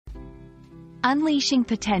Unleashing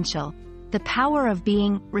potential, the power of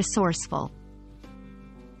being resourceful.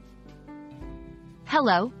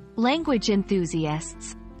 Hello, language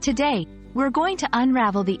enthusiasts. Today, we're going to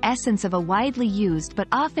unravel the essence of a widely used but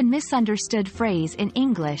often misunderstood phrase in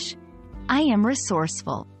English. I am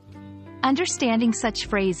resourceful. Understanding such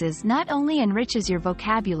phrases not only enriches your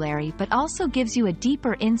vocabulary but also gives you a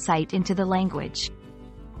deeper insight into the language.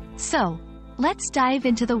 So, let's dive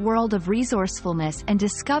into the world of resourcefulness and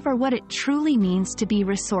discover what it truly means to be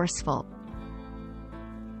resourceful.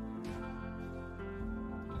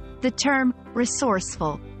 The term,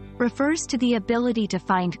 resourceful, refers to the ability to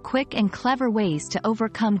find quick and clever ways to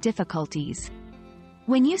overcome difficulties.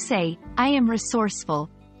 When you say, I am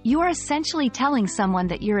resourceful, you are essentially telling someone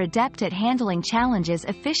that you're adept at handling challenges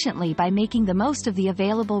efficiently by making the most of the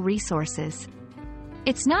available resources.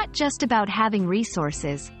 It's not just about having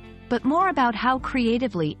resources, but more about how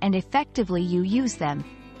creatively and effectively you use them.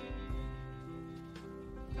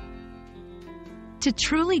 To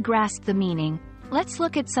truly grasp the meaning, let's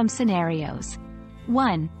look at some scenarios.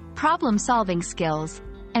 1. Problem-solving skills.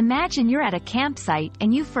 Imagine you're at a campsite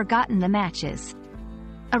and you've forgotten the matches.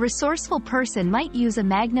 A resourceful person might use a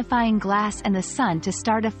magnifying glass and the sun to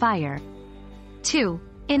start a fire. 2.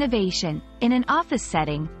 Innovation. In an office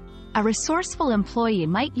setting, a resourceful employee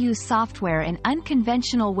might use software in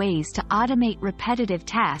unconventional ways to automate repetitive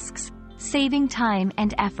tasks, saving time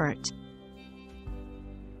and effort.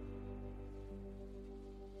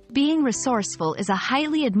 Being resourceful is a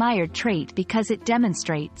highly admired trait because it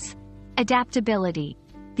demonstrates adaptability,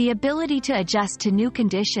 the ability to adjust to new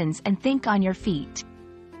conditions and think on your feet.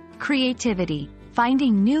 Creativity,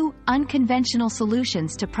 finding new, unconventional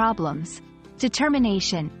solutions to problems.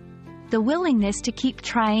 Determination, the willingness to keep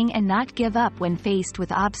trying and not give up when faced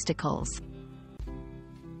with obstacles.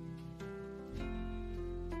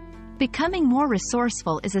 Becoming more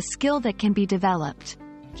resourceful is a skill that can be developed.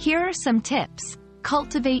 Here are some tips.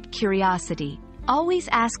 Cultivate curiosity. Always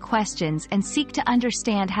ask questions and seek to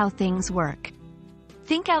understand how things work.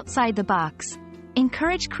 Think outside the box.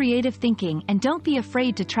 Encourage creative thinking and don't be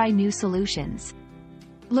afraid to try new solutions.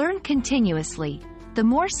 Learn continuously. The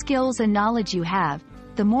more skills and knowledge you have,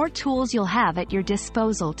 the more tools you'll have at your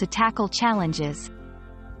disposal to tackle challenges.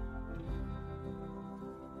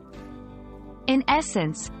 In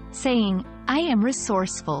essence, saying, I am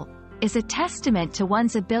resourceful, is a testament to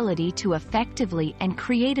one's ability to effectively and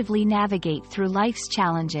creatively navigate through life's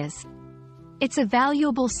challenges. It's a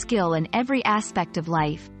valuable skill in every aspect of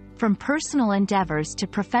life, from personal endeavors to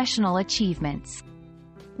professional achievements.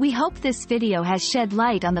 We hope this video has shed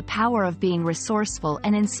light on the power of being resourceful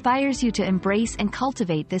and inspires you to embrace and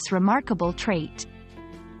cultivate this remarkable trait.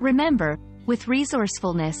 Remember, with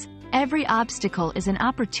resourcefulness, every obstacle is an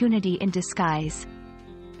opportunity in disguise.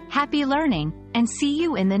 Happy learning, and see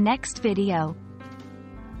you in the next video.